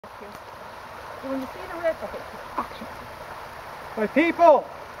When you see the red, okay, action. My people,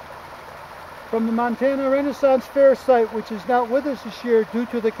 from the Montana Renaissance Fair site, which is not with us this year due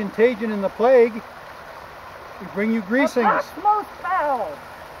to the contagion and the plague, we bring you greasings. A pox most foul.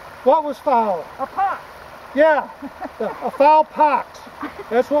 What was foul? A pox. Yeah, a foul pox.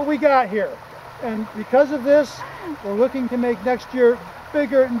 That's what we got here. And because of this, we're looking to make next year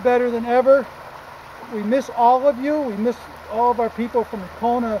bigger and better than ever. We miss all of you. We miss all of our people from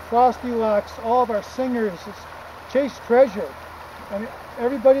Kona, Frosty Locks, all of our singers. It's Chase Treasure. And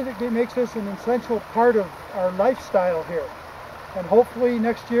everybody that makes this an essential part of our lifestyle here. And hopefully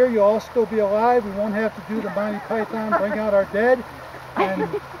next year you'll all still be alive. We won't have to do the Monty Python, bring out our dead, and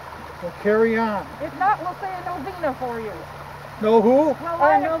we'll carry on. If not, we'll say a novena for you. Know who? We'll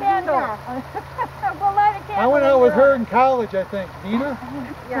light a candle. We'll light a candle. I went out with her in college, I think. Vina?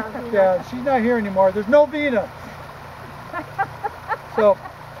 Yeah, Vina. Yeah, she's not here anymore. There's no Vina. So,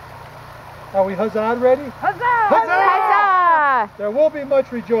 are we huzzah ready? Huzzah! Huzzah! There will be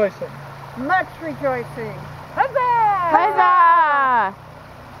much rejoicing. Much rejoicing. Huzzah! Huzzah!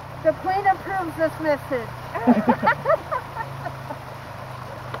 The Queen approves this message.